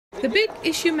The Big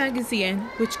Issue magazine,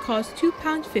 which costs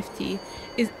 £2.50,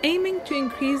 is aiming to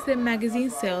increase their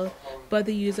magazine sale by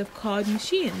the use of card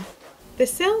machines. The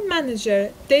sale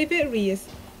manager, David Rees,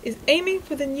 is aiming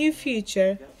for the new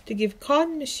future to give card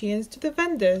machines to the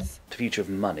vendors. The future of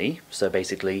money, so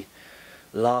basically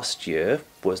last year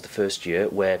was the first year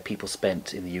where people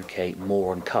spent in the UK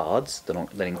more on cards than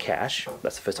in cash.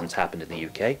 That's the first time it's happened in the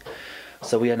UK.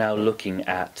 So we are now looking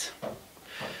at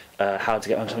how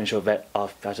to ensure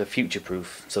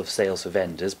future-proof sort of sales for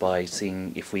vendors by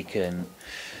seeing if we can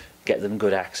get them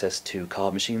good access to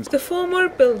card machines. The former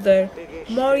builder,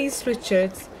 Maurice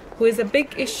Richards, who is a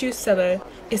Big Issue seller,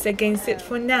 is against it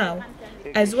for now,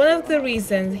 as one of the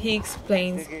reasons he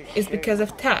explains is because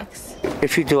of tax.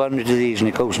 If you do 100 of these and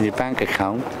it goes in your bank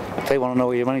account, they want to know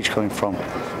where your money's coming from.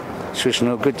 So it's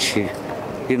no good to you.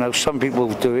 You know, some people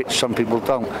do it, some people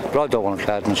don't. But I don't want a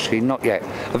card machine, not yet.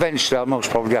 Eventually I'll most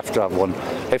probably have to have one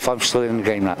if I'm still in the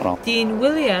game that long. Dean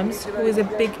Williams, who is a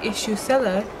Big Issue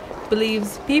seller,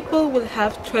 believes people will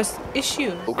have trust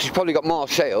issues. Because you've probably got more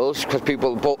sales, because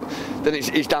people, but then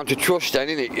it's down to trust then,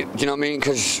 isn't it? Do you know what I mean?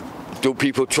 Because do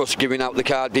people trust giving out the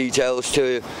card details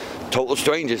to total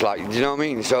strangers, like, do you know what I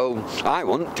mean? So I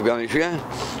wouldn't, to be honest with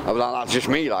you. That's just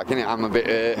me, like, innit? I'm a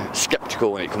bit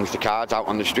sceptical when it comes to cards out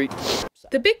on the street.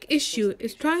 The Big Issue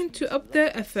is trying to up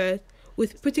their effort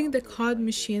with putting the card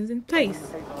machines in place.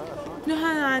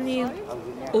 Noorhan Al-ani,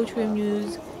 O2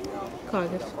 News,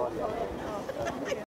 Cardiff.